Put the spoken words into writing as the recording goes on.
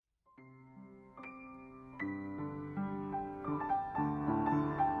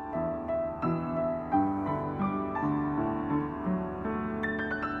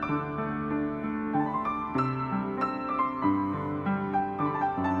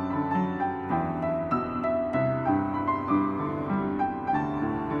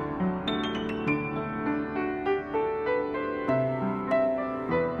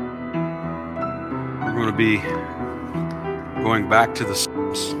going to be going back to the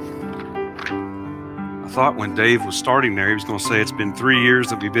Psalms. I thought when Dave was starting there, he was going to say it's been 3 years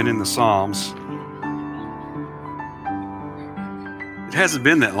that we've been in the Psalms. It hasn't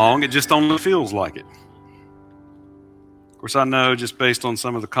been that long. It just only feels like it. Of course, I know just based on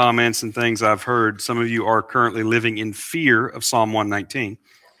some of the comments and things I've heard, some of you are currently living in fear of Psalm 119.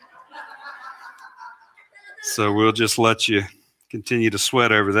 So we'll just let you continue to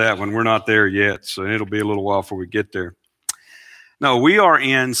sweat over that when we're not there yet. So it'll be a little while before we get there. No, we are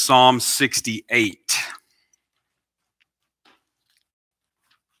in Psalm 68.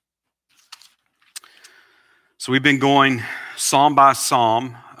 So we've been going psalm by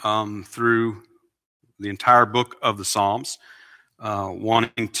psalm through the entire book of the Psalms,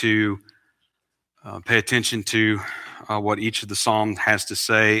 wanting to pay attention to what each of the psalms has to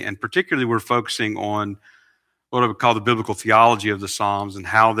say. And particularly we're focusing on what I would call the biblical theology of the Psalms and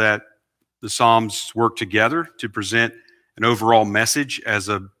how that the Psalms work together to present an overall message as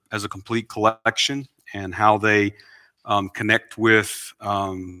a complete collection, and how they connect with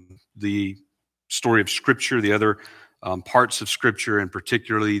the story of Scripture, the other parts of Scripture, and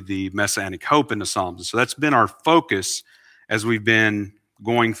particularly the messianic hope in the Psalms. And so that's been our focus as we've been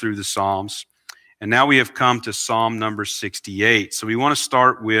going through the Psalms. And now we have come to Psalm number 68. So we want to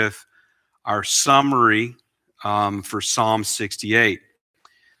start with our summary for Psalm 68.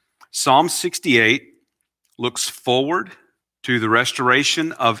 Psalm 68 looks forward to the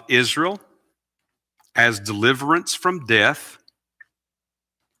restoration of Israel as deliverance from death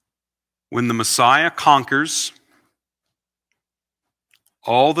when the Messiah conquers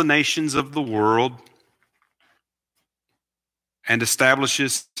all the nations of the world and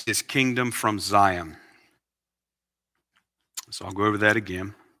establishes his kingdom from Zion. So I'll go over that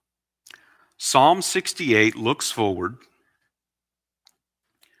again. Psalm 68 looks forward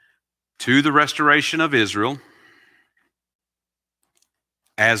to the restoration of Israel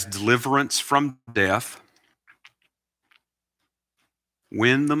as deliverance from death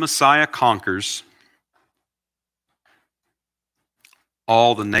when the Messiah conquers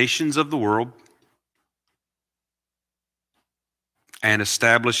all the nations of the world and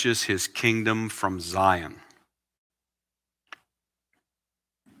establishes his kingdom from Zion.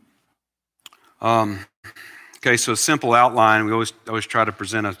 Okay, so a simple outline. We always try to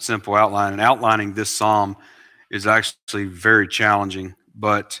present a simple outline, and outlining this psalm is actually very challenging,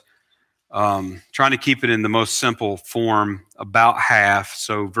 but trying to keep it in the most simple form, about half.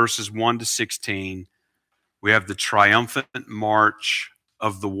 So verses 1 to 16, we have the triumphant march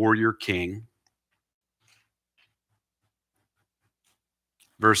of the warrior king.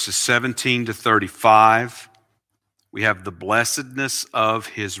 Verses 17 to 35, we have the blessedness of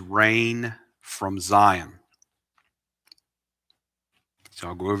his reign from Zion. So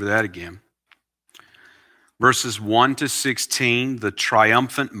I'll go over that again. Verses 1 to 16, the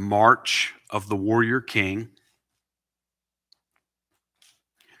triumphant march of the warrior king.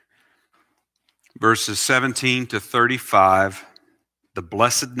 Verses 17 to 35, the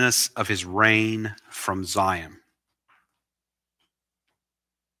blessedness of his reign from Zion.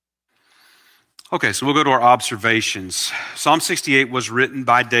 Okay, so we'll go to our observations. Psalm 68 was written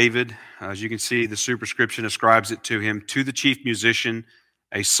by David. As you can see, the superscription ascribes it to him, to the chief musician,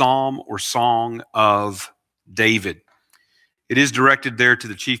 a psalm or song of David. It is directed there to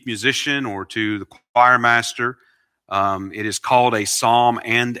the chief musician or to the choir master. It is called a psalm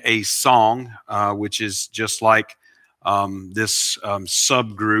and a song, which is just like this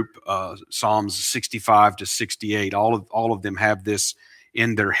subgroup, Psalms 65 to 68. All of them have this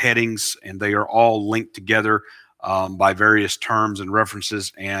in their headings, and they are all linked together by various terms and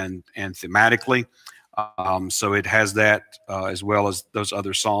references and thematically. So it has that as well as those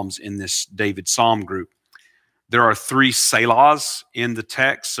other psalms in this David psalm group. There are 3 selahs in the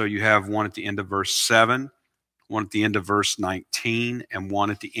text. So you have one at the end of verse 7, one at the end of verse 19, and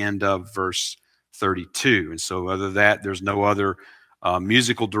one at the end of verse 32. And so other than that, there's no other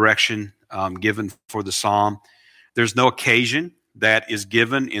musical direction given for the psalm. There's no occasion that is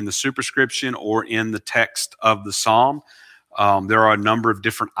given in the superscription or in the text of the psalm. There are a number of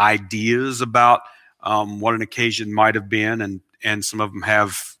different ideas about what an occasion might have been, and some of them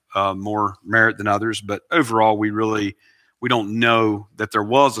have more merit than others. But overall, we don't know that there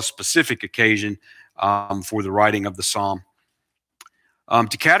was a specific occasion for the writing of the psalm.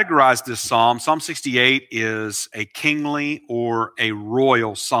 To categorize this psalm, Psalm 68 is a kingly or a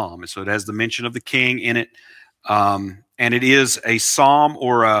royal psalm. And so it has the mention of the king in it. And it is a psalm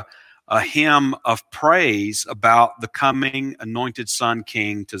or a hymn of praise about the coming anointed son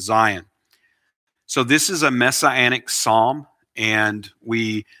king to Zion. So this is a messianic psalm, and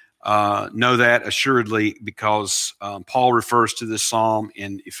we know that assuredly because Paul refers to this psalm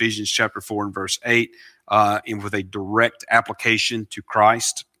in Ephesians chapter 4 and verse 8 and with a direct application to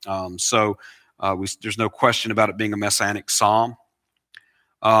Christ. There's no question about it being a messianic psalm.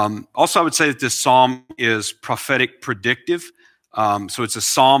 Also, I would say that this psalm is prophetic predictive. So it's a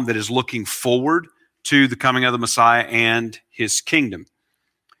psalm that is looking forward to the coming of the Messiah and his kingdom.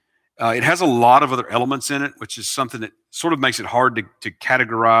 It has a lot of other elements in it, which is something that sort of makes it hard to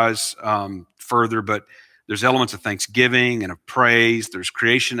categorize further, but there's elements of thanksgiving and of praise. There's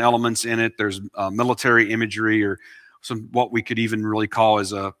creation elements in it. There's military imagery, or what we could even really call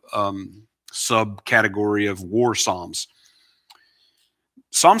as a subcategory of war psalms.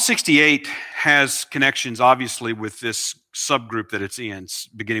 Psalm 68 has connections, obviously, with this subgroup that it's in,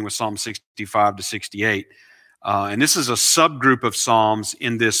 beginning with Psalm 65 to 68. And this is a subgroup of psalms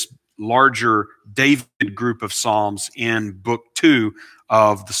in this larger David group of psalms in Book 2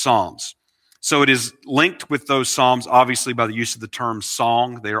 of the Psalms. So it is linked with those psalms, obviously, by the use of the term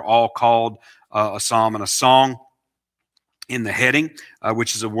song. They are all called a psalm and a song in the heading,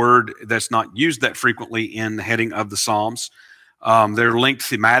 which is a word that's not used that frequently in the heading of the Psalms. They're linked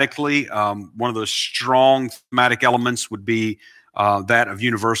thematically. One of those strong thematic elements would be that of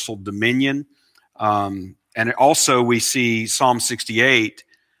universal dominion. And also we see Psalm 68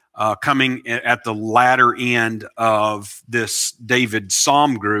 coming at the latter end of this David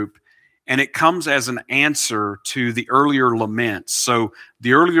psalm group, and it comes as an answer to the earlier laments. So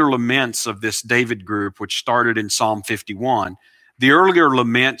the earlier laments of this David group, which started in Psalm 51, the earlier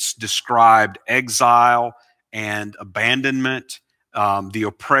laments described exile and abandonment, the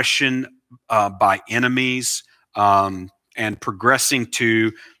oppression by enemies, and progressing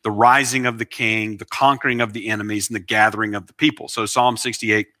to the rising of the king, the conquering of the enemies, and the gathering of the people. So Psalm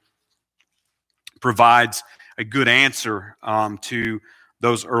 68 provides a good answer to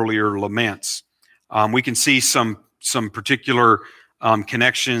those earlier laments. We can see some particular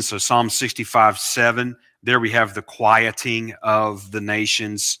connections. So Psalm 65:7, there we have the quieting of the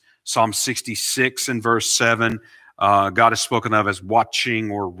nations. Psalm 66 and verse 7, God is spoken of as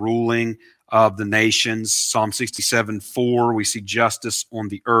watching or ruling of the nations. Psalm 67:4, we see justice on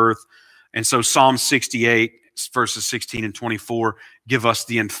the earth. And so Psalm 68, verses 16 and 24, give us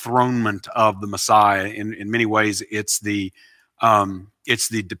the enthronement of the Messiah. In many ways, it's the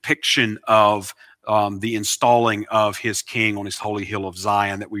depiction of the installing of his king on his holy hill of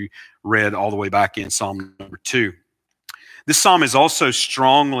Zion that we read all the way back in Psalm number 2. This psalm is also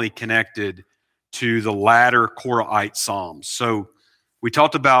strongly connected to the latter Korahite psalms. So we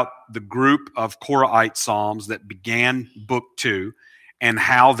talked about the group of Korahite psalms that began Book 2, and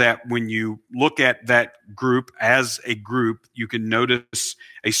how that when you look at that group as a group, you can notice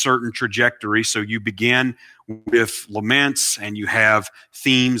a certain trajectory. So you begin with laments, and you have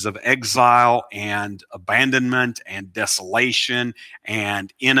themes of exile and abandonment and desolation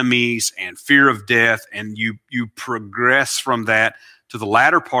and enemies and fear of death, and you progress from that to the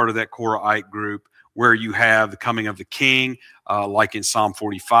latter part of that Korahite group, where you have the coming of the king, like in Psalm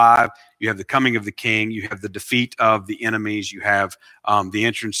 45. You have the coming of the king, you have the defeat of the enemies, you have the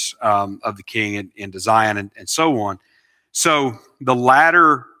entrance of the king into Zion, and so on. So the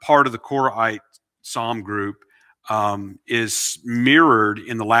latter part of the Korahite psalm group is mirrored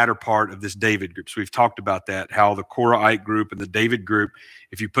in the latter part of this David group. So we've talked about that, how the Korahite group and the David group,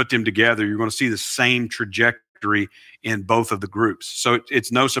 if you put them together, you're going to see the same trajectory in both of the groups. So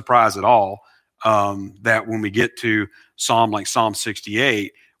it's no surprise at all that when we get to Psalm like Psalm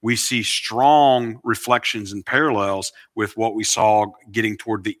 68, we see strong reflections and parallels with what we saw getting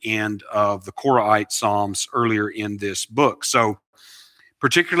toward the end of the Korahite Psalms earlier in this book. So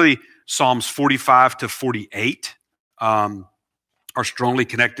particularly Psalms 45 to 48 are strongly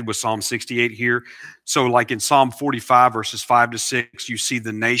connected with Psalm 68 here. So like in Psalm 45, verses 5 to 6, you see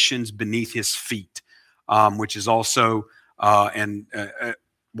the nations beneath his feet, which is also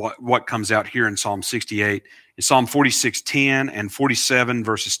what comes out here in Psalm 68. In Psalm 46:10 and 47,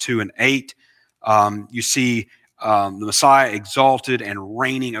 verses 2 and 8, you see the Messiah exalted and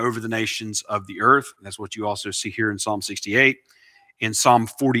reigning over the nations of the earth. That's what you also see here in Psalm 68. In Psalm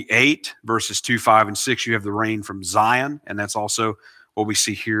 48, verses 2, 5, and 6, you have the reign from Zion, and that's also what we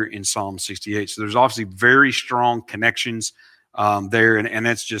see here in Psalm 68. So there's obviously very strong connections there, and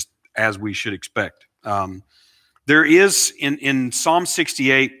that's just as we should expect. There is, in Psalm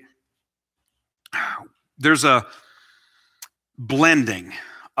 68, there's a blending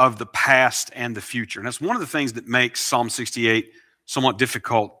of the past and the future. And that's one of the things that makes Psalm 68 somewhat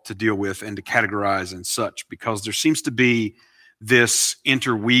difficult to deal with and to categorize and such, because there seems to be this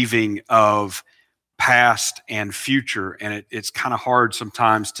interweaving of past and future, and it's kind of hard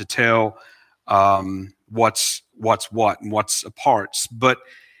sometimes to tell what's what and what's a parts. But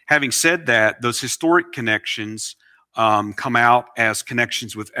having said that, those historic connections come out as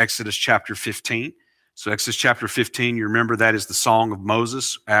connections with Exodus chapter 15. So Exodus chapter 15, you remember that is the song of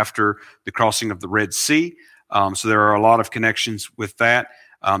Moses after the crossing of the Red Sea. So there are a lot of connections with that.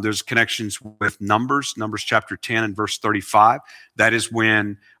 There's connections with Numbers chapter 10 and verse 35. That is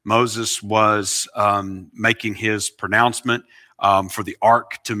when Moses was making his pronouncement for the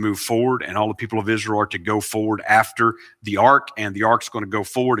ark to move forward, and all the people of Israel are to go forward after the ark, and the ark's going to go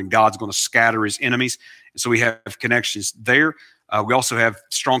forward, and God's going to scatter his enemies. So we have connections there. We also have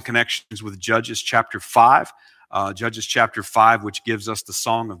strong connections with Judges chapter 5. Judges chapter 5, which gives us the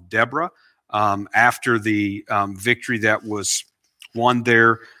Song of Deborah after the victory that was won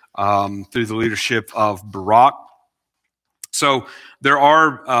there through the leadership of Barak. So there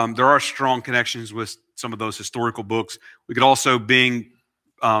are strong connections with some of those historical books. We could also, being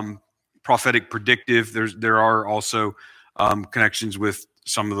prophetic predictive, there are also connections with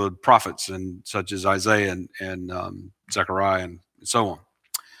some of the prophets, and such as Isaiah and Zechariah and so on.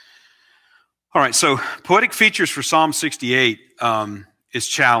 All right, so poetic features for Psalm 68 is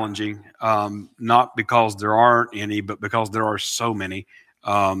challenging, not because there aren't any, but because there are so many.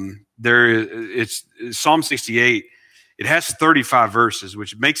 Psalm 68. It has 35 verses,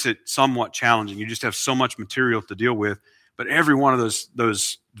 which makes it somewhat challenging. You just have so much material to deal with, but every one of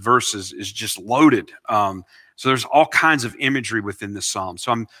those verses is just loaded. So there's all kinds of imagery within this psalm.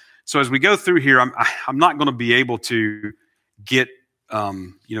 So as we go through here, I'm not going to be able to get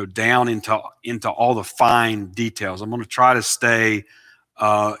down into all the fine details. I'm going to try to stay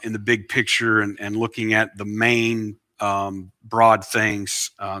in the big picture and looking at the main broad things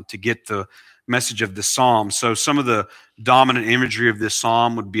to get the message of the psalm. So some of the dominant imagery of this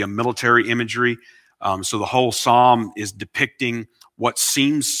psalm would be a military imagery. So the whole psalm is depicting what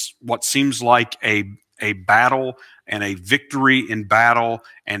seems like a battle and a victory in battle,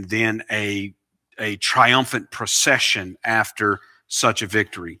 and then a triumphant procession after such a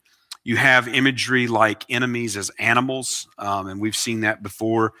victory. You have imagery like enemies as animals, and we've seen that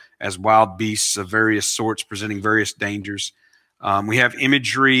before, as wild beasts of various sorts presenting various dangers. We have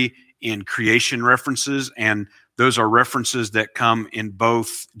imagery in creation references, and those are references that come in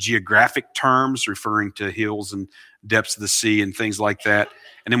both geographic terms, referring to hills and depths of the sea and things like that.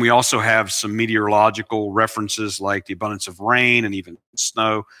 And then we also have some meteorological references like the abundance of rain and even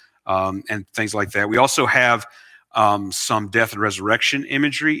snow and things like that. We also have some death and resurrection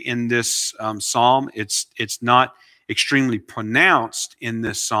imagery in this psalm. It's not extremely pronounced in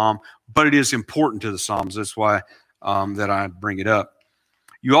this psalm, but it is important to the psalms. That's why that I bring it up.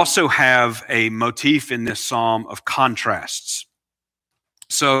 You also have a motif in this psalm of contrasts.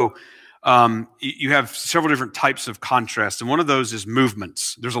 So you have several different types of contrasts, and one of those is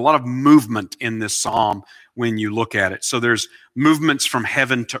movements. There's a lot of movement in this psalm when you look at it. So there's movements from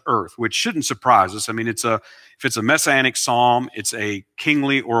heaven to earth, which shouldn't surprise us. I mean, if it's a messianic psalm, it's a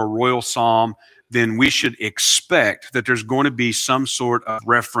kingly or a royal psalm, then we should expect that there's going to be some sort of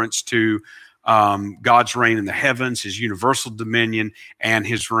reference to God's reign in the heavens, his universal dominion, and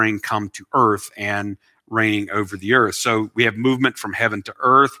his reign come to earth and reigning over the earth. So we have movement from heaven to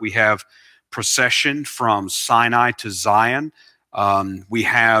earth. We have procession from Sinai to Zion. We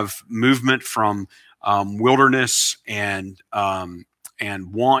have movement from wilderness and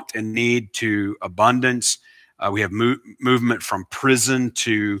want and need to abundance. We have movement from prison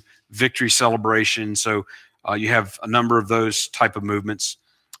to victory celebration. So you have a number of those type of movements.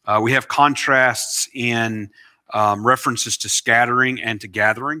 We have contrasts in references to scattering and to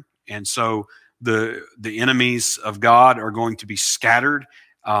gathering. And so the enemies of God are going to be scattered,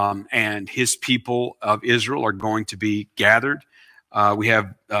 and his people of Israel are going to be gathered. We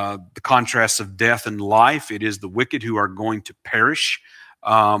have the contrasts of death and life. It is the wicked who are going to perish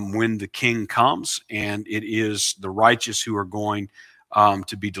when the king comes, and it is the righteous who are going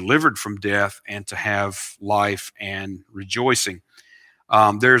to be delivered from death and to have life and rejoicing.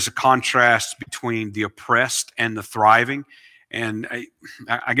 There's a contrast between the oppressed and the thriving. And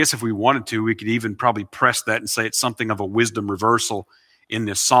I guess if we wanted to, we could even probably press that and say it's something of a wisdom reversal in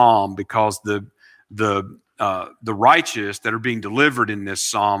this psalm, because the righteous that are being delivered in this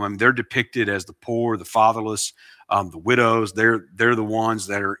psalm, I mean, they're depicted as the poor, the fatherless, the widows. They're the ones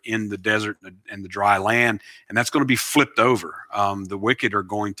that are in the desert and the dry land, and that's going to be flipped over. The wicked are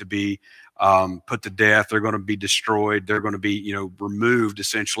going to be put to death. They're going to be destroyed. They're going to be, removed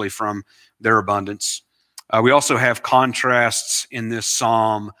essentially from their abundance. We also have contrasts in this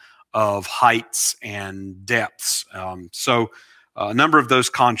psalm of heights and depths. So a number of those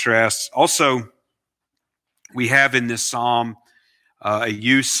contrasts. Also, We have in this psalm a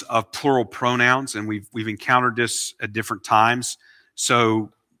use of plural pronouns, and we've encountered this at different times.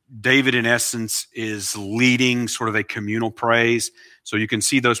 So David, in essence, is leading sort of a communal praise. So you can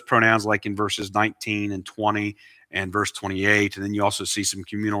see those pronouns like in verses 19 and 20 and verse 28. And then you also see some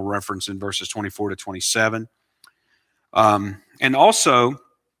communal reference in verses 24 to 27. And also,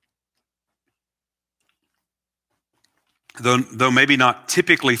 though maybe not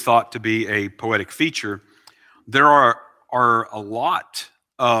typically thought to be a poetic feature, there are a lot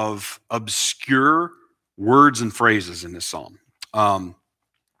of obscure words and phrases in this psalm.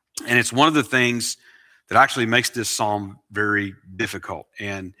 And it's one of the things that actually makes this psalm very difficult.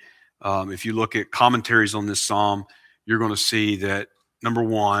 And if you look at commentaries on this psalm, you're going to see that, number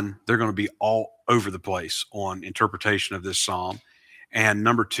one, they're going to be all over the place on interpretation of this psalm. And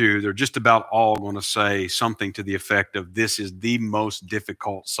number two, they're just about all going to say something to the effect of, this is the most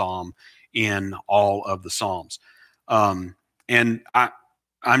difficult psalm in all of the psalms. And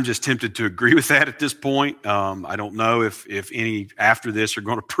I'm just tempted to agree with that at this point. I don't know if any after this are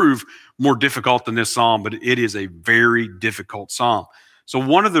going to prove more difficult than this psalm, but it is a very difficult psalm. So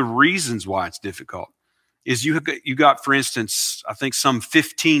one of the reasons why it's difficult is you got, for instance, I think some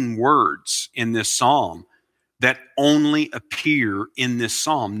 15 words in this psalm that only appear in this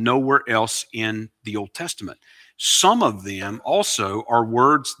psalm, nowhere else in the Old Testament. Some of them also are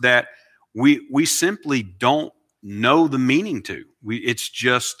words that we simply don't know the meaning to. It's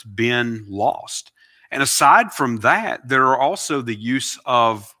just been lost. And aside from that, there are also the use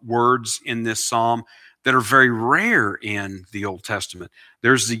of words in this psalm that are very rare in the Old Testament.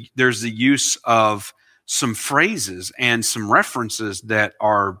 There's the use of some phrases and some references that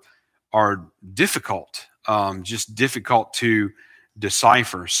are difficult, just difficult to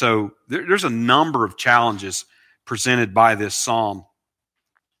decipher. So there's a number of challenges presented by this psalm.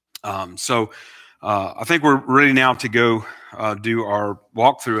 I think we're ready now to go do our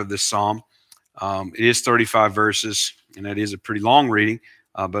walkthrough of this psalm. It is 35 verses, and that is a pretty long reading,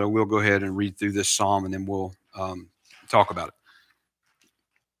 but I will go ahead and read through this psalm, and then we'll talk about it.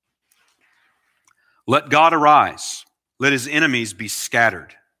 Let God arise. Let his enemies be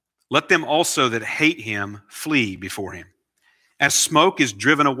scattered. Let them also that hate him flee before him. As smoke is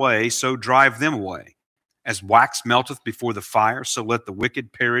driven away, so drive them away. As wax melteth before the fire, so let the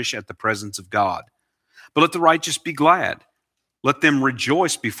wicked perish at the presence of God. But let the righteous be glad. Let them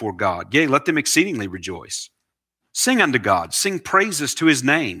rejoice before God. Yea, let them exceedingly rejoice. Sing unto God. Sing praises to his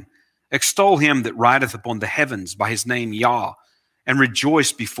name. Extol him that rideth upon the heavens by his name Yah, and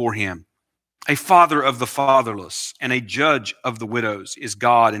rejoice before him. A father of the fatherless and a judge of the widows is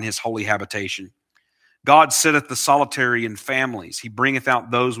God in his holy habitation. God setteth the solitary in families. He bringeth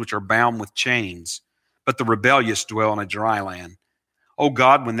out those which are bound with chains. But the rebellious dwell in a dry land. O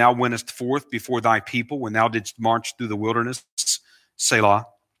God, when thou wentest forth before thy people, when thou didst march through the wilderness, Selah,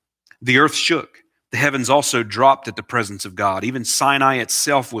 the earth shook. The heavens also dropped at the presence of God. Even Sinai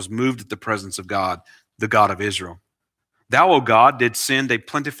itself was moved at the presence of God, the God of Israel. Thou, O God, didst send a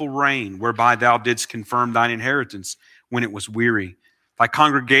plentiful rain, whereby thou didst confirm thine inheritance when it was weary. Thy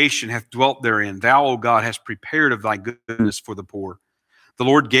congregation hath dwelt therein. Thou, O God, hast prepared of thy goodness for the poor. The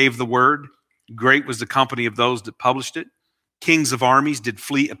Lord gave the word. Great was the company of those that published it. Kings of armies did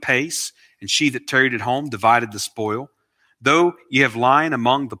flee apace, and she that tarried at home divided the spoil. Though ye have lion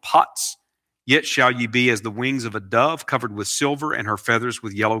among the pots, yet shall ye be as the wings of a dove, covered with silver, and her feathers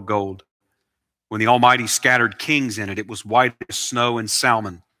with yellow gold. When the Almighty scattered kings in it, it was white as snow and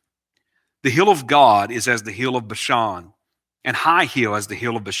salmon. The hill of God is as the hill of Bashan, and high hill as the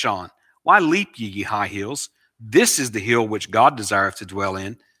hill of Bashan. Why leap ye high hills? This is the hill which God desireth to dwell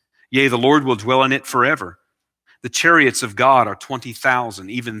in. Yea, the Lord will dwell in it forever. The chariots of God are 20,000,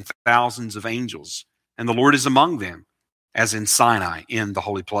 even thousands of angels, and the Lord is among them, as in Sinai, in the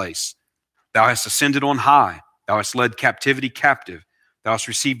holy place. Thou hast ascended on high. Thou hast led captivity captive. Thou hast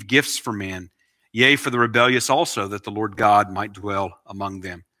received gifts for men, yea, for the rebellious also, that the Lord God might dwell among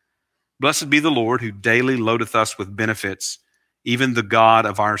them. Blessed be the Lord, who daily loadeth us with benefits, even the God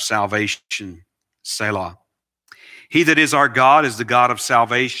of our salvation. Selah. He that is our God is the God of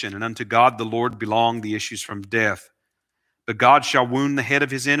salvation, and unto God the Lord belong the issues from death. But God shall wound the head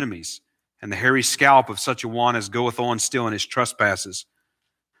of his enemies, and the hairy scalp of such a one as goeth on still in his trespasses.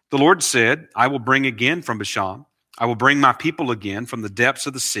 The Lord said, I will bring again from Bashan, I will bring my people again from the depths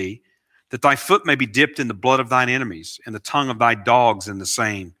of the sea, that thy foot may be dipped in the blood of thine enemies, and the tongue of thy dogs in the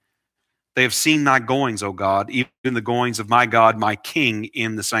same. They have seen thy goings, O God, even the goings of my God, my King,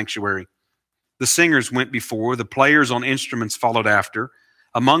 in the sanctuary. The singers went before, the players on instruments followed after.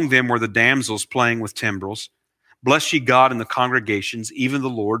 Among them were the damsels playing with timbrels. Bless ye God in the congregations, even the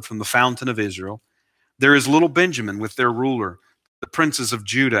Lord from the fountain of Israel. There is little Benjamin with their ruler, the princes of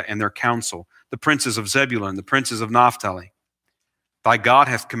Judah and their council, the princes of Zebulun, the princes of Naphtali. Thy God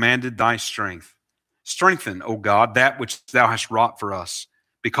hath commanded thy strength. Strengthen, O God, that which thou hast wrought for us.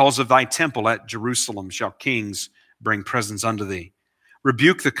 Because of thy temple at Jerusalem shall kings bring presents unto thee.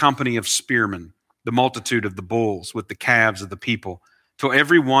 Rebuke the company of spearmen, the multitude of the bulls with the calves of the people, till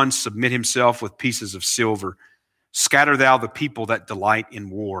every one submit himself with pieces of silver. Scatter thou the people that delight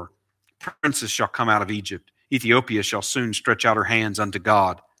in war. Princes shall come out of Egypt. Ethiopia shall soon stretch out her hands unto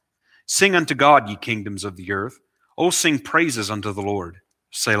God. Sing unto God, ye kingdoms of the earth. O sing praises unto the Lord.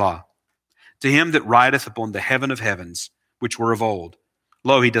 Selah. To him that rideth upon the heaven of heavens, which were of old.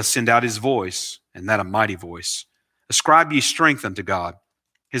 Lo, he doth send out his voice, and that a mighty voice. Ascribe ye strength unto God.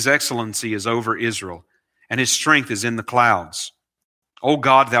 His excellency is over Israel, and his strength is in the clouds. O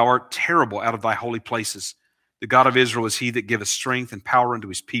God, thou art terrible out of thy holy places. The God of Israel is he that giveth strength and power unto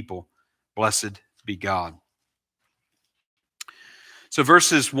his people. Blessed be God. So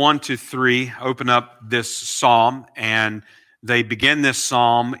verses 1 to 3 open up this psalm, and they begin this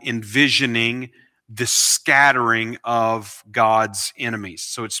psalm envisioning the scattering of God's enemies.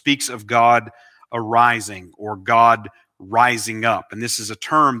 So it speaks of God arising or God rising up. And this is a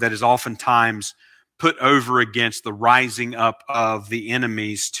term that is oftentimes put over against the rising up of the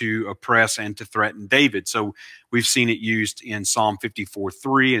enemies to oppress and to threaten David. So we've seen it used in Psalm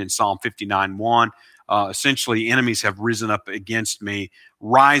 54:3 and in Psalm 59:1. Essentially, enemies have risen up against me.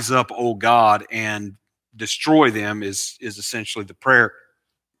 Rise up, O God, and destroy them is essentially the prayer.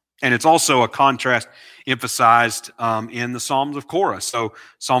 And it's also a contrast emphasized in the Psalms of Korah. So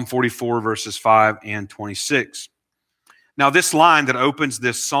Psalm 44, verses 5 and 26. Now, this line that opens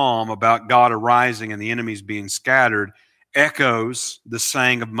this psalm about God arising and the enemies being scattered echoes the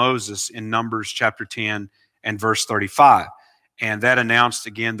saying of Moses in Numbers chapter 10 and verse 35. And that announced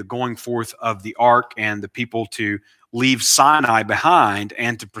again the going forth of the ark and the people to leave Sinai behind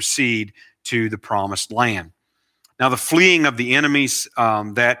and to proceed to the promised land. Now, the fleeing of the enemies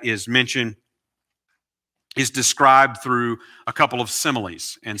that is mentioned is described through a couple of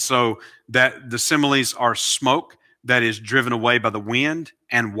similes. And so that the similes are smoke that is driven away by the wind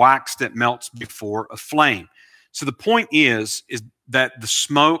and wax that melts before a flame. So the point is that the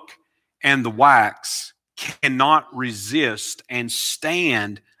smoke and the wax cannot resist and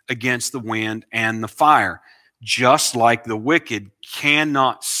stand against the wind and the fire, just like the wicked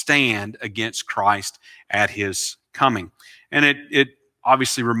cannot stand against Christ at his coming. And it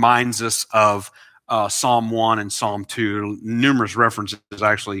obviously reminds us of Psalm 1 and Psalm 2. Numerous references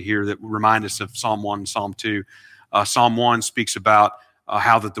actually here that remind us of Psalm 1 and Psalm 2. Psalm 1 speaks about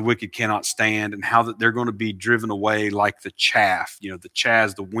how that the wicked cannot stand and how that they're going to be driven away like the chaff. You know, the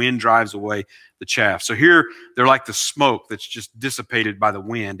chaff, the wind drives away the chaff. So here they're like the smoke that's just dissipated by the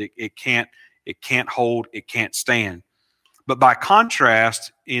wind. It can't hold, it can't stand. But by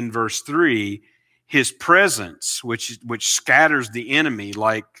contrast, in verse 3, his presence, which scatters the enemy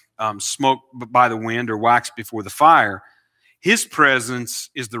like smoke by the wind or wax before the fire, his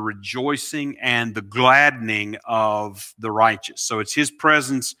presence is the rejoicing and the gladdening of the righteous. So it's his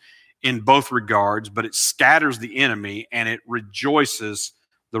presence in both regards, but it scatters the enemy and it rejoices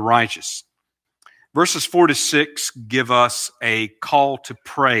the righteous. Verses 4 to 6 give us a call to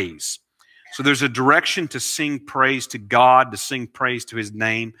praise. So there's a direction to sing praise to God, to sing praise to his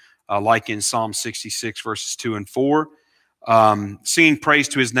name, like in Psalm 66, verses 2 and 4. Singing praise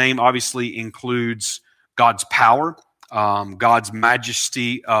to his name obviously includes God's power, God's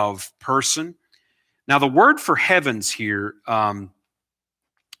majesty of person. Now, the word for heavens here,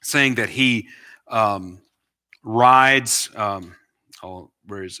 saying that he rides,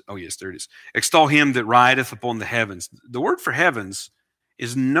 yes, there it is. Extol him that rideth upon the heavens. The word for heavens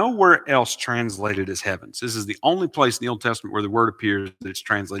is nowhere else translated as heavens. This is the only place in the Old Testament where the word appears that it's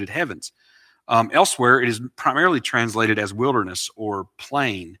translated heavens. Elsewhere, it is primarily translated as wilderness or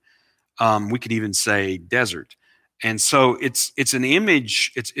plain. We could even say desert. And so it's an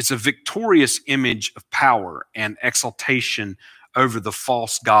image, it's a victorious image of power and exaltation over the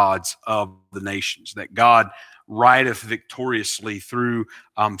false gods of the nations, that God rideth victoriously through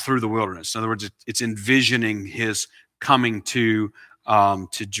the wilderness. In other words, it's envisioning his coming to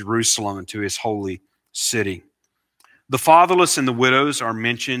Jerusalem and to his holy city. The fatherless and the widows are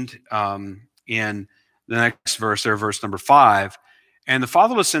mentioned in the next verse, there, verse number 5. And the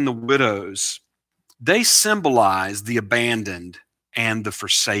fatherless and the widows, they symbolize the abandoned and the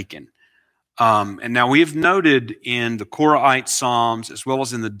forsaken. And now we have noted in the Korahite Psalms, as well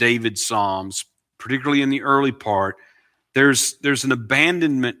as in the David Psalms, particularly in the early part, there's an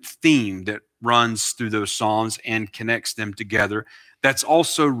abandonment theme that runs through those Psalms and connects them together. That's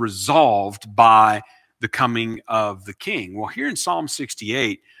also resolved by the coming of the king. Well, here in Psalm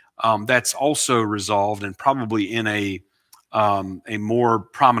 68, that's also resolved, and probably in a more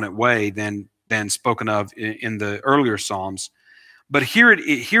prominent way than spoken of in the earlier Psalms. But here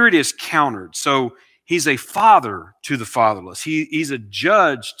it is countered. So he's a father to the fatherless. He's a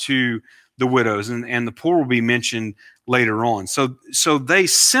judge to the widows, and the poor will be mentioned later on. So they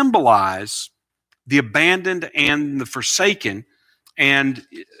symbolize the abandoned and the forsaken. And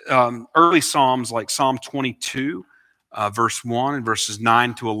early Psalms like Psalm 22, verse 1 and verses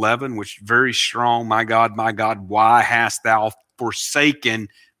 9 to 11, which very strong, my God, why hast thou forsaken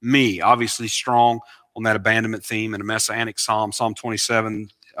me? Obviously strong on that abandonment theme, and a messianic psalm, Psalm 27,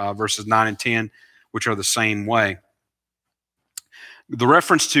 verses 9 and 10, which are the same way. The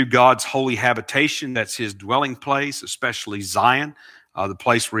reference to God's holy habitation, that's his dwelling place, especially Zion, the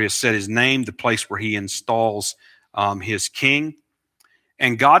place where he has set his name, the place where he installs his king.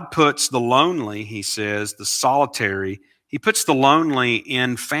 And God puts the lonely, he says, the solitary, he puts the lonely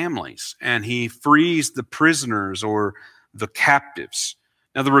in families, and he frees the prisoners or the captives.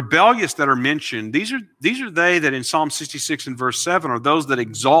 Now, the rebellious that are mentioned, these are they that in Psalm 66 and verse 7 are those that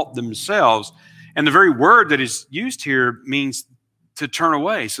exalt themselves. And the very word that is used here means to turn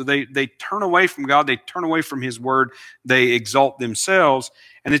away. So they turn away from God, they turn away from his word, they exalt themselves.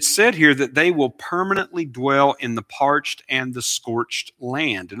 And it's said here that they will permanently dwell in the parched and the scorched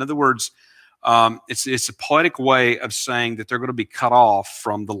land. In other words, it's a poetic way of saying that they're going to be cut off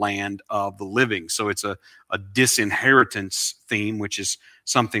from the land of the living. So it's a disinheritance theme, which is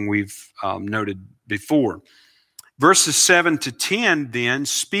something we've noted before. Verses 7 to 10 then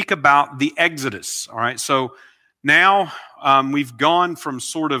speak about the Exodus. All right, so now we've gone from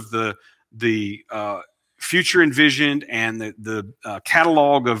sort of the future envisioned and the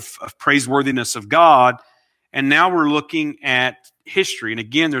catalog of praiseworthiness of God, and now we're looking at history. And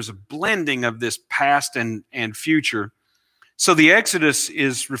again, there's a blending of this past and future. So the Exodus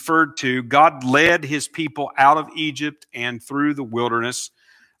is referred to. God led his people out of Egypt and through the wilderness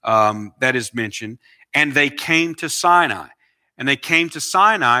that is mentioned, and they came to Sinai. And they came to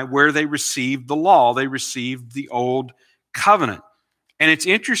Sinai where they received the law. They received the old covenant. And it's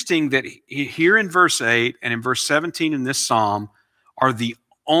interesting that here in verse 8 and in verse 17 in this psalm are the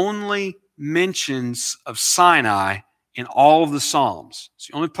only mentions of Sinai in all of the Psalms. It's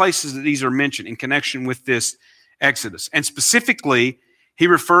the only places that these are mentioned in connection with this Exodus. And specifically, he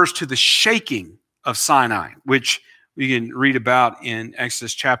refers to the shaking of Sinai, which we can read about in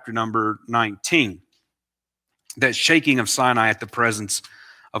Exodus chapter number 19. That shaking of Sinai at the presence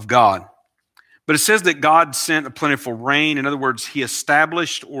of God. But it says that God sent a plentiful rain. In other words, he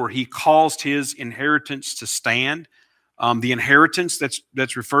established or he caused his inheritance to stand. The inheritance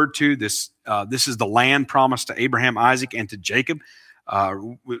that's referred to, this is the land promised to Abraham, Isaac, and to Jacob.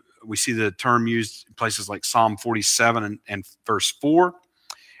 We see the term used in places like Psalm 47 and verse 4.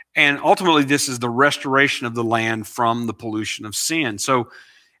 And ultimately, this is the restoration of the land from the pollution of sin. So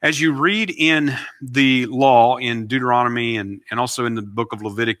as you read in the law in Deuteronomy and also in the book of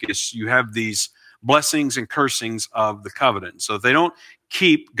Leviticus, you have these blessings and cursings of the covenant. So if they don't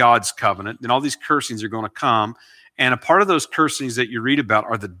keep God's covenant, then all these cursings are going to come. And a part of those cursings that you read about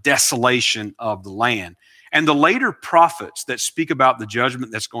are the desolation of the land. And the later prophets that speak about the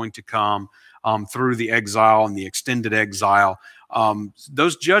judgment that's going to come through the exile and the extended exile,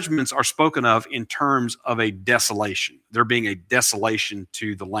 those judgments are spoken of in terms of a desolation. There being a desolation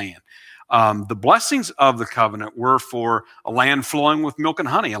to the land. The blessings of the covenant were for a land flowing with milk and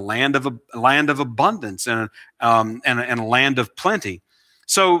honey, a land of abundance, and a land of plenty.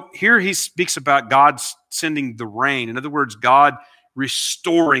 So here he speaks about God sending the rain. In other words, God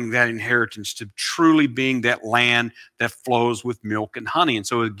restoring that inheritance to truly being that land that flows with milk and honey. And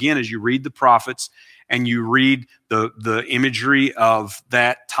so again, as you read the prophets and you read the imagery of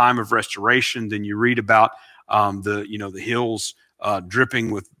that time of restoration, then you read about the hills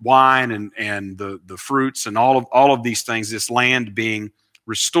dripping with wine and the fruits and all of these things, this land being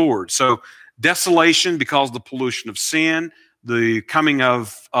restored. So desolation because of the pollution of sin, the coming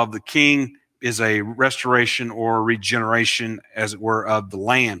of the king is a restoration or regeneration, as it were, of the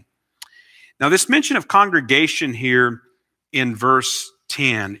land. Now, this mention of congregation here in verse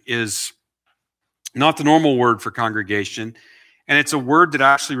 10 is not the normal word for congregation, and it's a word that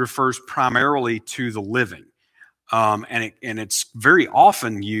actually refers primarily to the living. And it's very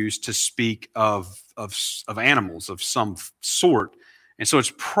often used to speak of animals of some sort. And so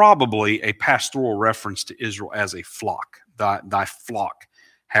it's probably a pastoral reference to Israel as a flock. Thy flock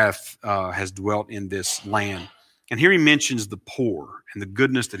has dwelt in this land. And here he mentions the poor and the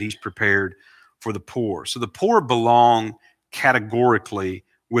goodness that he's prepared for the poor. So the poor belong categorically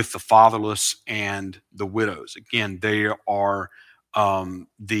with the fatherless and the widows. Again, they are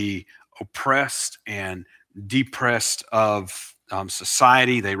the oppressed and depressed of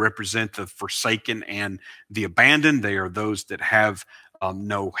society. They represent the forsaken and the abandoned. They are those that have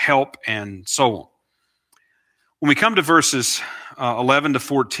no help, and so on. When we come to verses 11 to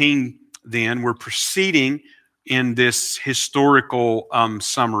 14, then we're proceeding in this historical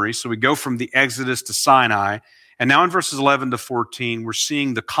summary. So we go from the Exodus to Sinai, and now in verses 11 to 14, we're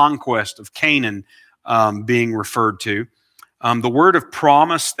seeing the conquest of Canaan being referred to. The word of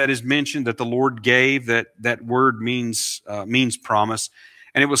promise that is mentioned that the Lord gave, that word means promise,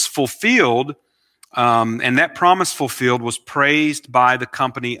 and it was fulfilled. And that promise fulfilled was praised by the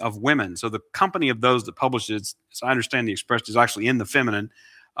company of women. So the company of those that published it, as I understand the expression, is actually in the feminine.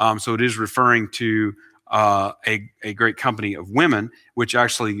 So it is referring to a great company of women, which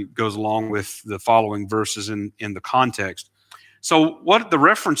actually goes along with the following verses in the context. So what the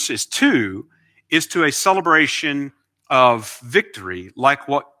reference is to a celebration of victory, like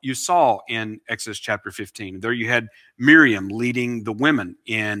what you saw in Exodus chapter 15. There you had Miriam leading the women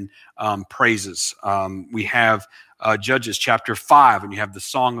in praises. We have Judges chapter 5, and you have the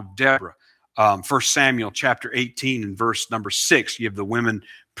Song of Deborah. 1 Samuel chapter 18 and verse number 6, you have the women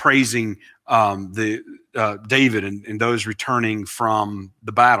praising David and those returning from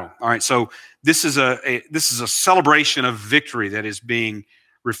the battle. All right, so this is a celebration of victory that is being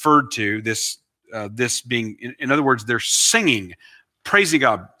referred to. This being, in other words, they're singing, praising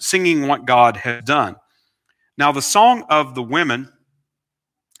God, singing what God has done. Now, the song of the women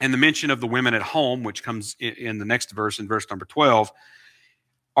and the mention of the women at home, which comes in the next verse, in verse number 12,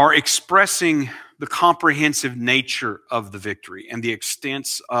 are expressing the comprehensive nature of the victory and the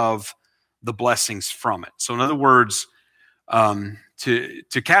extents of the blessings from it. So, in other words,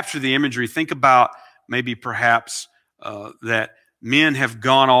 to capture the imagery, think about maybe perhaps that men have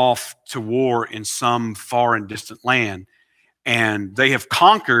gone off to war in some far and distant land, and they have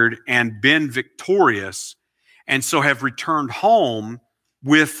conquered and been victorious, and so have returned home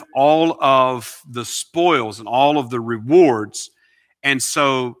with all of the spoils and all of the rewards. And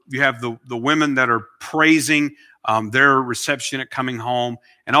so you have the women that are praising their reception at coming home,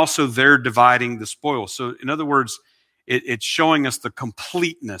 and also they're dividing the spoils. So in other words, it's showing us the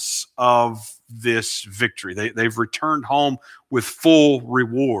completeness of this victory. They've returned home with full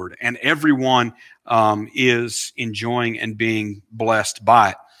reward, and everyone is enjoying and being blessed by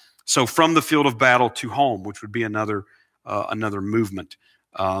it. So from the field of battle to home, which would be another movement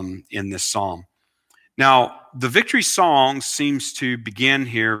in this psalm. Now, the victory song seems to begin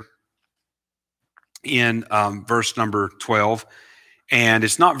here in verse number 12, and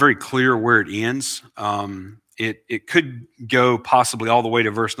it's not very clear where it ends. It could go possibly all the way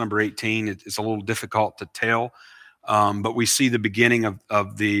to verse number 18. It's a little difficult to tell, but we see the beginning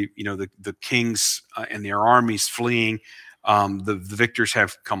of the kings and their armies fleeing. The victors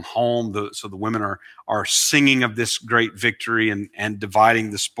have come home, so the women are singing of this great victory and dividing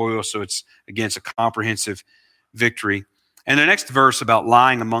the spoil. So it's a comprehensive victory. And the next verse about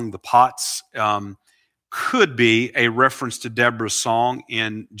lying among the pots could be a reference to Deborah's song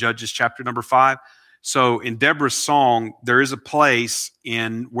in Judges chapter number 5. So in Deborah's song, there is a place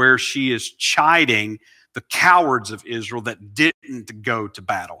in where she is chiding the cowards of Israel that didn't go to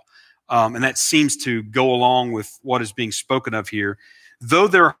battle. And that seems to go along with what is being spoken of here. Though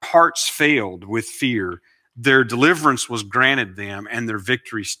their hearts failed with fear, their deliverance was granted them, and their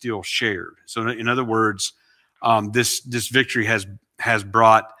victory still shared. So in other words, this victory has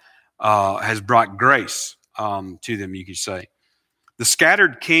brought grace to them, you could say. The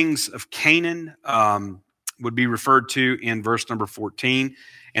scattered kings of Canaan would be referred to in verse number 14,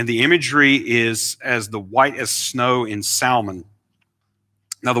 and the imagery is as the white as snow in Salmon.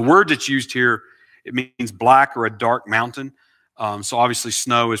 Now, the word that's used here, it means black or a dark mountain. So obviously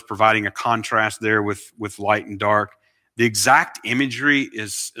snow is providing a contrast there with light and dark. The exact imagery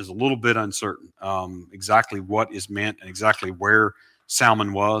is a little bit uncertain, exactly what is meant and exactly where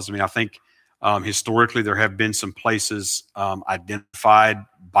Salmon was. I mean, I think historically there have been some places identified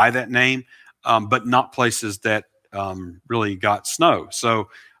by that name, but not places that really got snow. So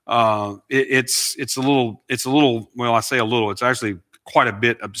it's a little, well, I say a little, it's actually quite a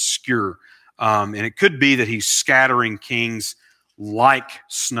bit obscure. And it could be that he's scattering kings like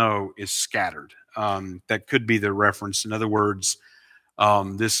snow is scattered. That could be the reference. In other words,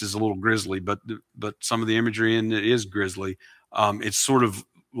 this is a little grisly, but some of the imagery in it is grisly. It's sort of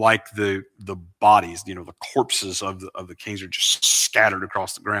like the bodies, the corpses of the kings are just scattered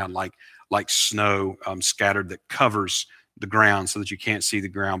across the ground like snow scattered that covers the ground so that you can't see the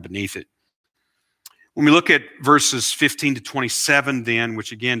ground beneath it. When we look at verses 15 to 27 then,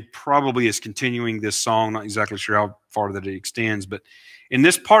 which again probably is continuing this song, not exactly sure how far that it extends, but in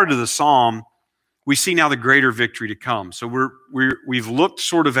this part of the psalm, we see now the greater victory to come. So we've looked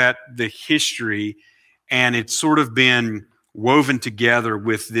sort of at the history, and it's sort of been woven together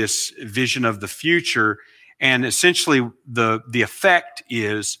with this vision of the future. And essentially the effect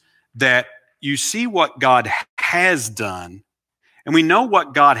is that you see what God has done, and we know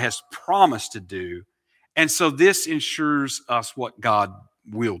what God has promised to do. And so this ensures us what God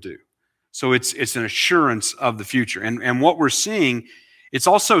will do. So it's an assurance of the future. And what we're seeing, it's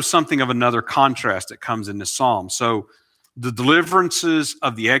also something of another contrast that comes in this psalm. So the deliverances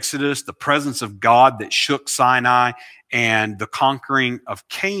of the Exodus, the presence of God that shook Sinai, and the conquering of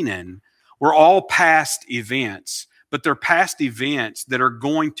Canaan were all past events, but they're past events that are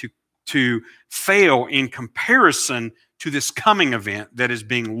going to fail in comparison to this coming event that is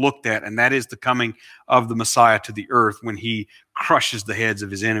being looked at, and that is the coming of the Messiah to the earth when he crushes the heads of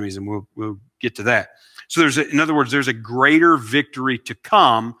his enemies, and we'll get to that. So in other words, there's a greater victory to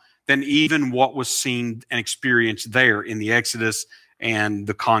come than even what was seen and experienced there in the Exodus and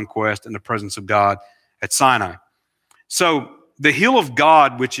the conquest and the presence of God at Sinai. So the hill of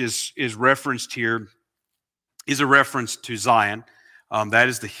God, which is referenced here, is a reference to Zion. That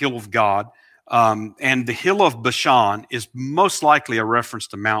is the hill of God. And the hill of Bashan is most likely a reference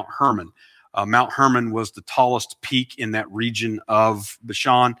to Mount Hermon. Mount Hermon was the tallest peak in that region of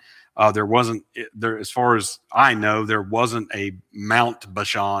Bashan. As far as I know, there wasn't a Mount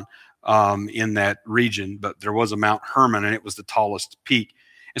Bashan in that region, but there was a Mount Hermon, and it was the tallest peak.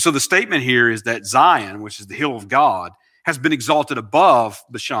 And so the statement here is that Zion, which is the hill of God, has been exalted above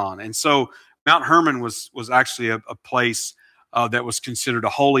Bashan. And so Mount Hermon was actually a place that was considered a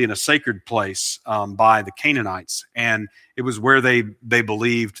holy and a sacred place by the Canaanites. And it was where they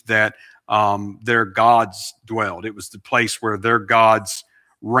believed that their gods dwelled. It was the place where their gods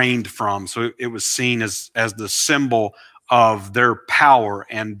reigned from. So it was seen as the symbol of their power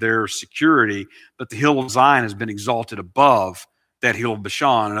and their security. But the hill of Zion has been exalted above that hill of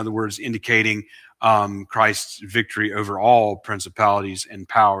Bashan, in other words, indicating Christ's victory over all principalities and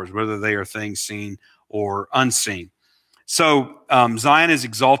powers, whether they are things seen or unseen. So Zion is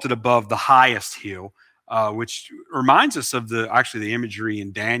exalted above the highest hill, which reminds us of the imagery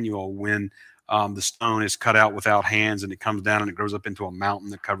in Daniel when the stone is cut out without hands and it comes down and it grows up into a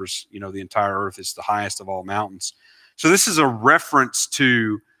mountain that covers, the entire earth. It's the highest of all mountains. So this is a reference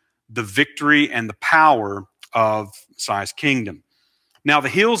to the victory and the power of Messiah's kingdom. Now, the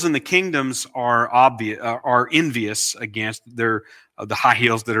hills and the kingdoms are envious against the high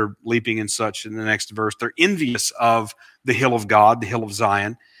hills that are leaping and such in the next verse. They're envious of the hill of God, the hill of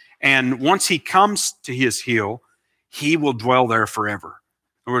Zion. And once he comes to his hill, he will dwell there forever.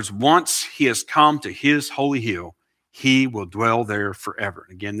 In other words, once he has come to his holy hill, he will dwell there forever.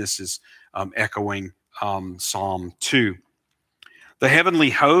 Again, this is echoing Psalm 2. The heavenly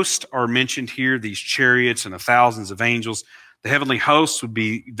host are mentioned here, these chariots and the thousands of angels. The heavenly hosts would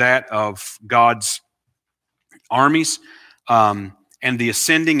be that of God's armies. And the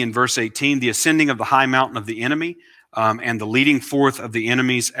ascending in verse 18, the ascending of the high mountain of the enemy and the leading forth of the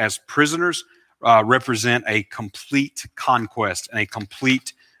enemies as prisoners represent a complete conquest and a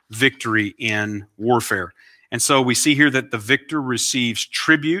complete victory in warfare. And so we see here that the victor receives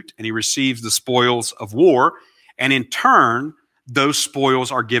tribute and he receives the spoils of war. And in turn, those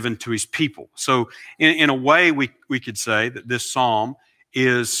spoils are given to his people. So in a way, we could say that this psalm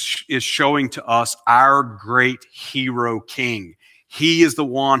is showing to us our great hero king. He is the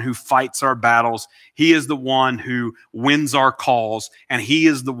one who fights our battles. He is the one who wins our cause. And he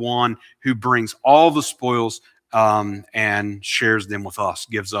is the one who brings all the spoils and shares them with us,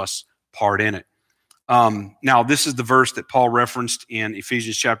 gives us part in it. Now, this is the verse that Paul referenced in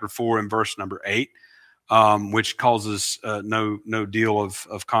Ephesians chapter 4 and verse number 8. Which causes no deal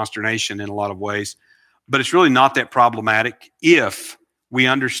of consternation in a lot of ways. But it's really not that problematic if we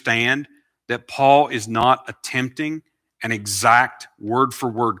understand that Paul is not attempting an exact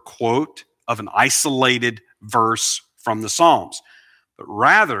word-for-word quote of an isolated verse from the Psalms, but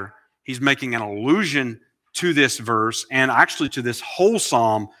rather he's making an allusion to this verse and actually to this whole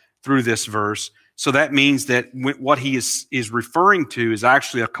psalm through this verse. So that means that what he is referring to is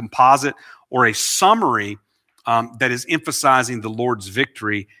actually a composite or a summary that is emphasizing the Lord's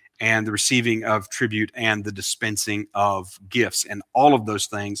victory and the receiving of tribute and the dispensing of gifts. And all of those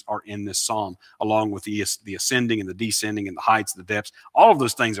things are in this psalm, along with the ascending and the descending and the heights and the depths. All of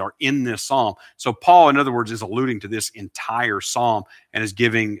those things are in this psalm. So Paul, in other words, is alluding to this entire psalm and is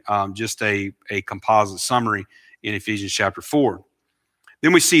giving just a composite summary in Ephesians chapter 4.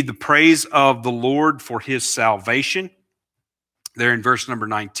 Then we see the praise of the Lord for his salvation there in verse number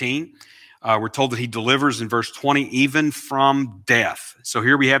 19. We're told that he delivers in verse 20, even from death. So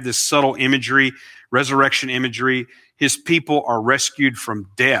here we have this subtle imagery, resurrection imagery. His people are rescued from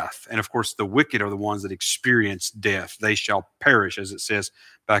death. And of course, the wicked are the ones that experience death. They shall perish, as it says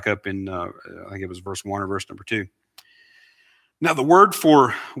back up in, I think it was verse 1 or verse number 2. Now, the word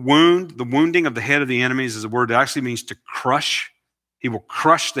for wound, the wounding of the head of the enemies, is a word that actually means to crush. He will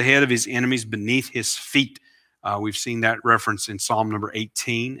crush the head of his enemies beneath his feet. We've seen that reference in Psalm number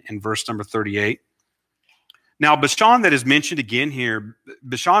 18 and verse number 38. Now, Bashan that is mentioned again here,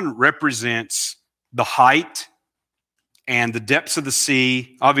 Bashan represents the height, and the depths of the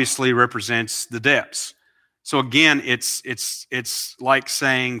sea obviously represents the depths. So again, it's like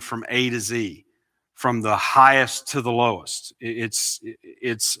saying from A to Z, from the highest to the lowest. In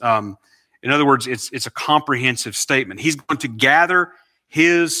other words, it's a comprehensive statement. He's going to gather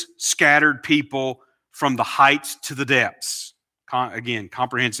his scattered people from the heights to the depths. Again,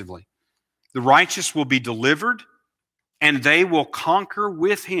 comprehensively. The righteous will be delivered, and they will conquer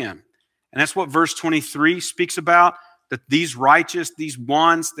with him. And that's what verse 23 speaks about, that these righteous, these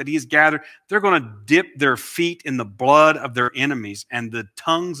ones that he has gathered, they're going to dip their feet in the blood of their enemies, and the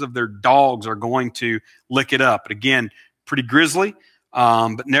tongues of their dogs are going to lick it up. But again, pretty grisly,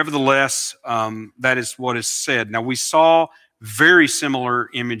 but nevertheless, that is what is said. Now, we saw very similar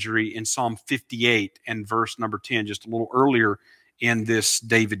imagery in Psalm 58 and verse number 10, just a little earlier in this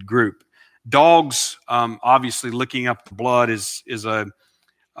David group. Dogs, obviously, licking up the blood it's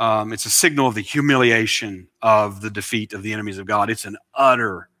a signal of the humiliation of the defeat of the enemies of God. It's an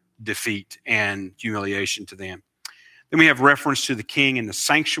utter defeat and humiliation to them. Then we have reference to the king in the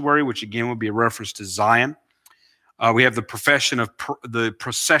sanctuary, which again would be a reference to Zion. We have the procession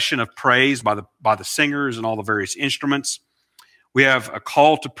of praise by the singers and all the various instruments. We have a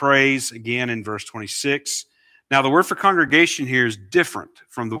call to praise, again, in verse 26. Now, the word for congregation here is different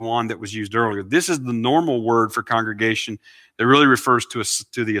from the one that was used earlier. This is the normal word for congregation that really refers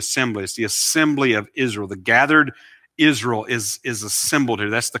to the assembly. It's the assembly of Israel. The gathered Israel is assembled here.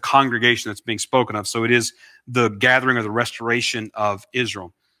 That's the congregation that's being spoken of. So it is the gathering or the restoration of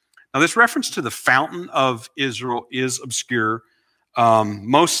Israel. Now, this reference to the fountain of Israel is obscure.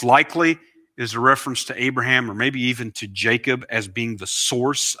 Most likely is a reference to Abraham or maybe even to Jacob as being the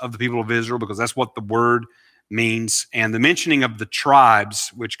source of the people of Israel, because that's what the word means. And the mentioning of the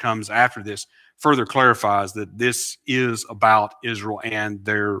tribes, which comes after this, further clarifies that this is about Israel and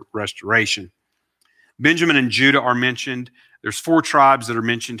their restoration. Benjamin and Judah are mentioned. There's 4 tribes that are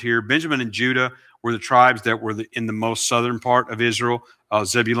mentioned here. Benjamin and Judah were the tribes that were in the most southern part of Israel.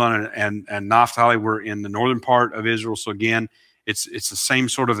 Zebulun and Naphtali were in the northern part of Israel. So again, it's the same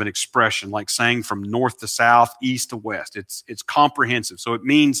sort of an expression, like saying from north to south, east to west. It's comprehensive. So it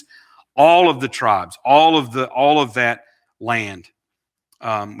means all of the tribes, all of that land.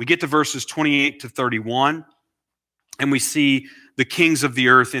 We get to verses 28 to 31, and we see the kings of the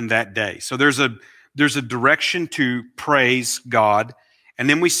earth in that day. So there's a direction to praise God, and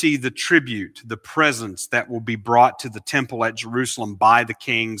then we see the tribute, the presents that will be brought to the temple at Jerusalem by the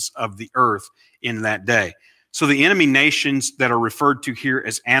kings of the earth in that day. So the enemy nations that are referred to here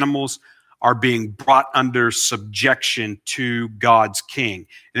as animals are being brought under subjection to God's king. And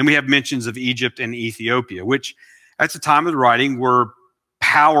then we have mentions of Egypt and Ethiopia, which at the time of the writing were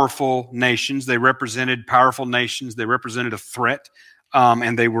powerful nations. They represented powerful nations. They represented a threat,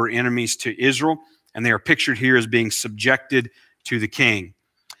 and they were enemies to Israel. And they are pictured here as being subjected to the king.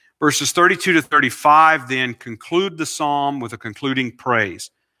 Verses 32 to 35 then conclude the psalm with a concluding praise.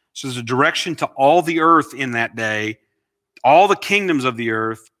 So there's a direction to all the earth in that day, all the kingdoms of the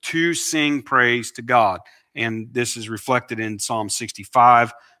earth, to sing praise to God. And this is reflected in Psalm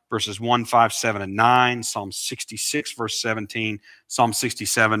 65, verses 1, 5, 7, and 9, Psalm 66, verse 17, Psalm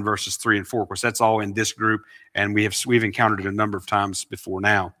 67, verses 3 and 4. Of course, that's all in this group, and we've encountered it a number of times before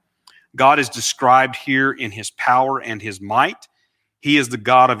now. God is described here in his power and his might. He is the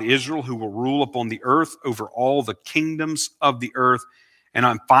God of Israel who will rule upon the earth over all the kingdoms of the earth.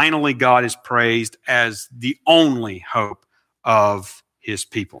 And finally, God is praised as the only hope of his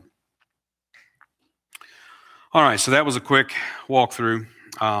people. All right, so that was a quick walkthrough.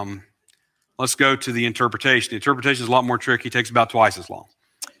 Let's go to the interpretation. The interpretation is a lot more tricky. It takes about twice as long.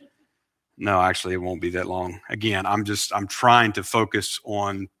 No, actually, it won't be that long. Again, I'm trying to focus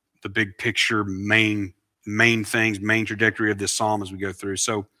on the big picture, main things, main trajectory of this psalm as we go through.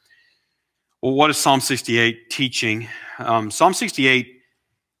 So, well, what is Psalm 68 teaching? Psalm 68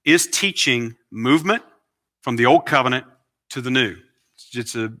 is teaching movement from the old covenant to the new.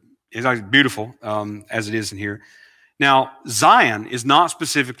 It's beautiful as it is in here. Now, Zion is not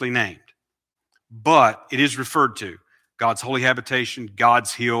specifically named, but it is referred to. God's holy habitation,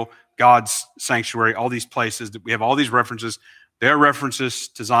 God's hill, God's sanctuary, all these places that we have all these references. They're references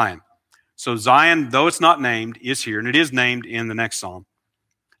to Zion. So Zion, though it's not named, is here, and it is named in the next psalm.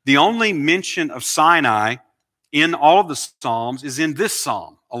 The only mention of Sinai in all of the psalms is in this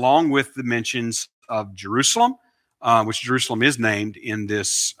psalm, along with the mentions of Jerusalem, which Jerusalem is named in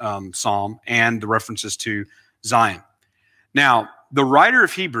this psalm, and the references to Zion. Now, the writer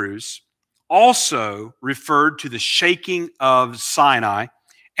of Hebrews also referred to the shaking of Sinai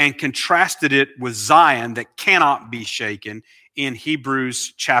and contrasted it with Zion that cannot be shaken in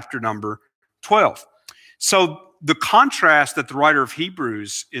Hebrews chapter number 12. So the contrast that the writer of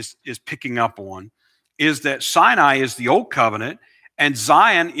Hebrews is picking up on is that Sinai is the old covenant and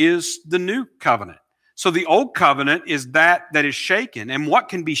Zion is the new covenant. So the old covenant is that is shaken, and what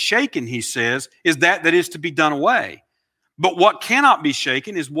can be shaken, he says, is that is to be done away. But what cannot be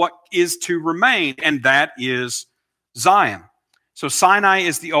shaken is what is to remain, and that is Zion. So Sinai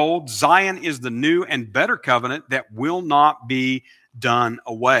is the old, Zion is the new and better covenant that will not be done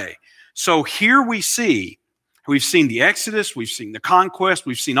away. So here we've seen the Exodus, we've seen the conquest,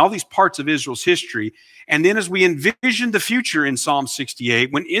 we've seen all these parts of Israel's history. And then as we envision the future in Psalm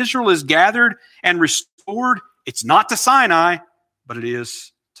 68, when Israel is gathered and restored, it's not to Sinai, but it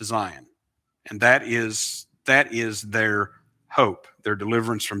is to Zion. And that is their hope, their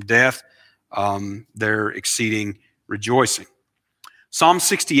deliverance from death, their exceeding rejoicing. Psalm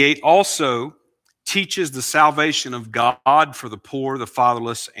 68 also teaches the salvation of God for the poor, the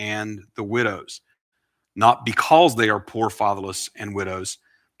fatherless, and the widows. Not because they are poor, fatherless, and widows,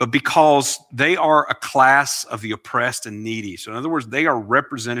 but because they are a class of the oppressed and needy. So in other words, they are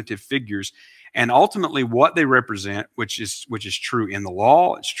representative figures. And ultimately what they represent, which is true in the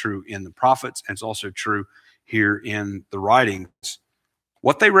law, it's true in the prophets, and it's also true here in the writings,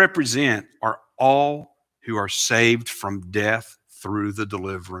 what they represent are all who are saved from death through the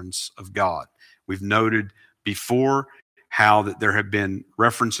deliverance of God. We've noted before how that there have been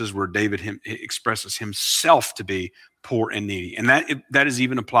references where David expresses himself to be poor and needy. And that is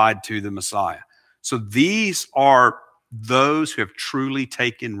even applied to the Messiah. So these are those who have truly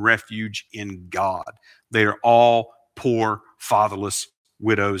taken refuge in God. They are all poor, fatherless,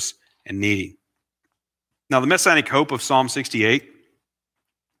 widows, and needy. Now, the messianic hope of Psalm 68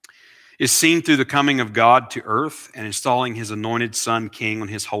 is seen through the coming of God to earth and installing his anointed son king on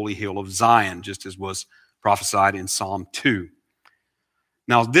his holy hill of Zion, just as was prophesied in Psalm 2.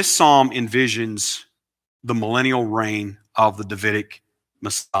 Now, this psalm envisions the millennial reign of the Davidic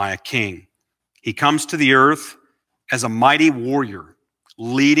Messiah king. He comes to the earth as a mighty warrior,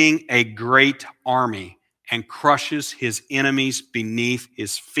 leading a great army and crushes his enemies beneath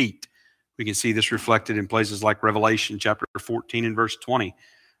his feet. We can see this reflected in places like Revelation chapter 14 and verse 20,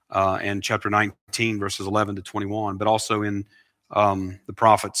 and chapter 19, verses 11 to 21, but also in the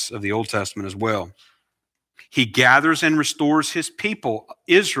prophets of the Old Testament as well. He gathers and restores his people,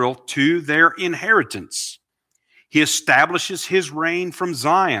 Israel, to their inheritance. He establishes his reign from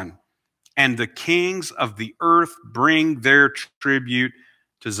Zion, and the kings of the earth bring their tribute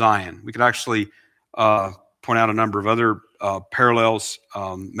to Zion. We could actually point out a number of other parallels,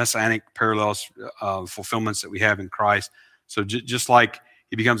 messianic parallels, fulfillments that we have in Christ. So just like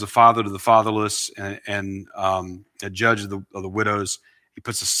he becomes a father to the fatherless and a judge of the widows, he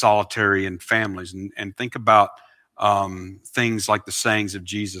puts a solitary in families. And think about things like the sayings of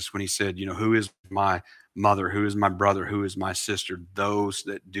Jesus when he said, who is my mother, who is my brother, who is my sister? Those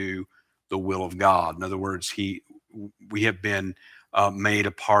that do the will of God. In other words, we have been made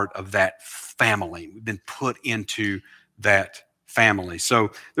a part of that family. We've been put into that family.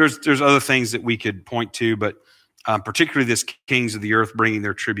 So there's other things that we could point to, but particularly this kings of the earth bringing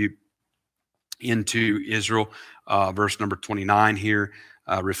their tribute into Israel. Verse number 29 here,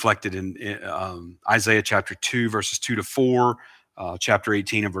 reflected in Isaiah chapter 2, verses 2 to 4, chapter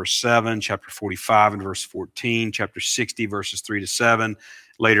 18 and verse 7, chapter 45 and verse 14, chapter 60, verses 3 to 7.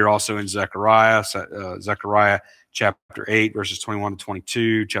 Later also in Zechariah chapter 8, verses 21 to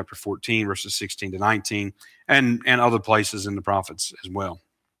 22, chapter 14, verses 16 to 19, and other places in the prophets as well.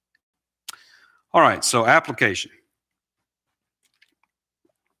 All right, so application.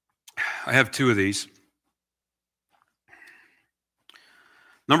 I have two of these.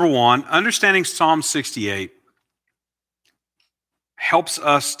 Number one, understanding Psalm 68 helps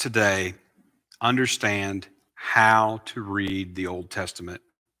us today understand how to read the Old Testament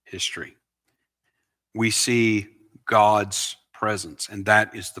history. We see God's presence, and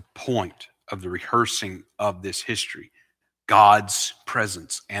that is the point of the rehearsing of this history. God's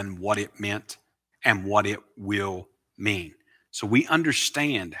presence and what it meant and what it will mean. So we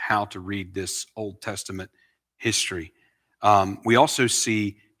understand how to read this Old Testament history. We also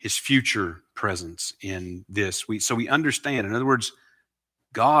see his future presence in this. So we understand. In other words,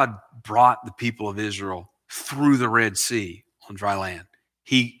 God brought the people of Israel through the Red Sea on dry land.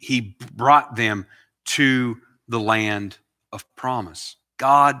 He brought them to the land of promise.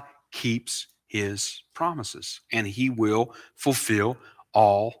 God keeps his promises, and he will fulfill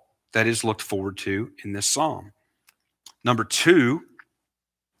all that is looked forward to in this psalm. Number two,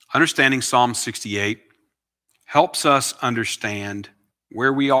 understanding Psalm 68 helps us understand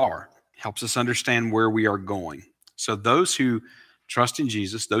where we are, helps us understand where we are going. So those who trust in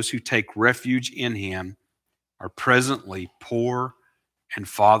Jesus, those who take refuge in him, are presently poor and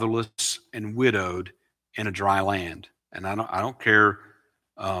fatherless and widowed in a dry land. And I don't care,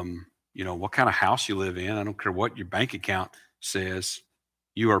 what kind of house you live in. I don't care what your bank account says.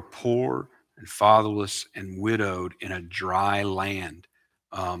 You are poor and fatherless and widowed in a dry land.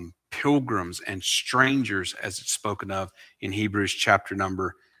 Pilgrims and strangers, as it's spoken of in Hebrews chapter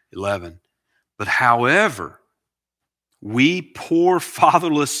number 11. But however, we poor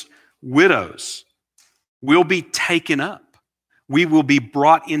fatherless widows will be taken up. We will be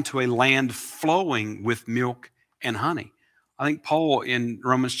brought into a land flowing with milk and honey. I think Paul in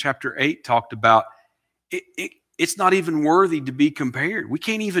Romans chapter 8 talked about it's not even worthy to be compared. We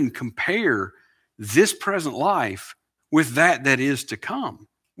can't even compare this present life with that is to come.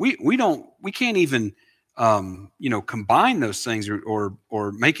 We can't even combine those things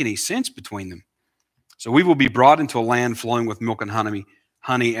or make any sense between them. So we will be brought into a land flowing with milk and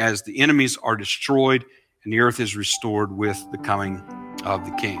honey as the enemies are destroyed and the earth is restored with the coming of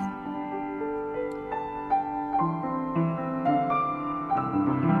the King.